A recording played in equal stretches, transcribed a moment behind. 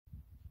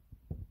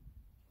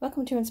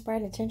Welcome to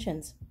Inspired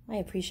Intentions. I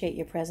appreciate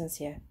your presence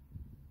here.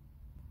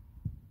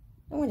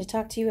 I want to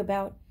talk to you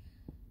about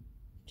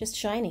just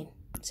shining.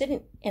 Sit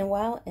in a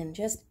while and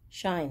just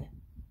shine.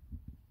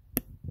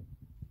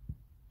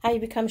 How you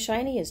become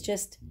shiny is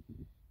just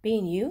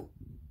being you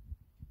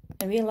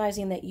and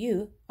realizing that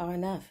you are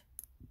enough.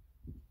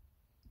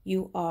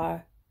 You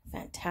are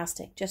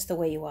fantastic just the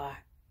way you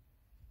are.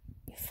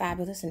 You're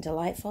fabulous and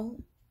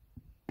delightful.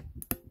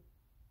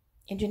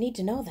 And you need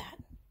to know that.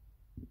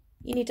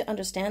 You need to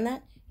understand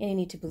that, and you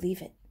need to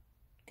believe it.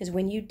 Because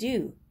when you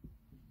do,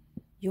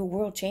 your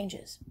world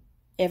changes.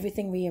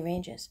 Everything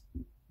rearranges.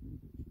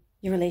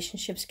 Your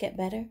relationships get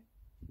better.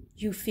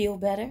 You feel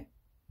better.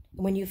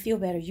 And when you feel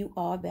better, you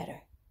are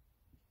better.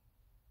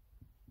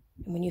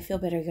 And when you feel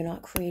better, you're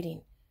not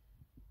creating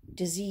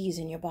disease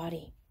in your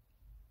body.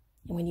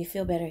 And when you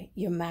feel better,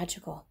 you're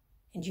magical,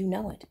 and you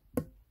know it.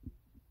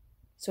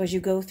 So as you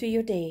go through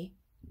your day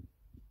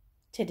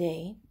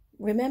today,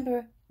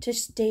 remember to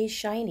stay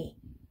shiny.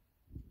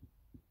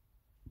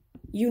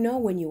 You know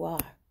when you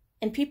are,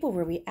 and people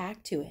will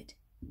react to it.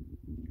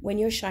 When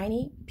you're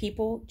shiny,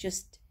 people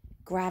just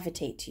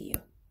gravitate to you.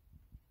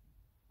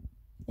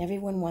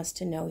 Everyone wants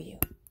to know you.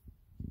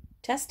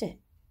 Test it.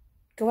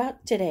 Go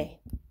out today.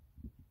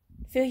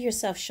 Feel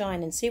yourself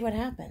shine and see what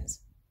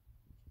happens.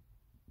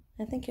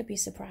 I think you'll be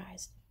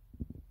surprised.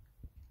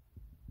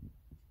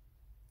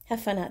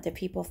 Have fun out there,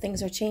 people.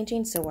 Things are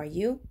changing, so are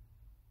you.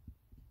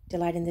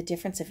 Delight in the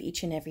difference of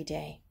each and every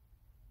day.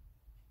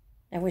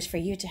 I wish for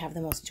you to have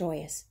the most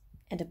joyous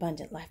and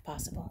abundant life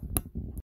possible.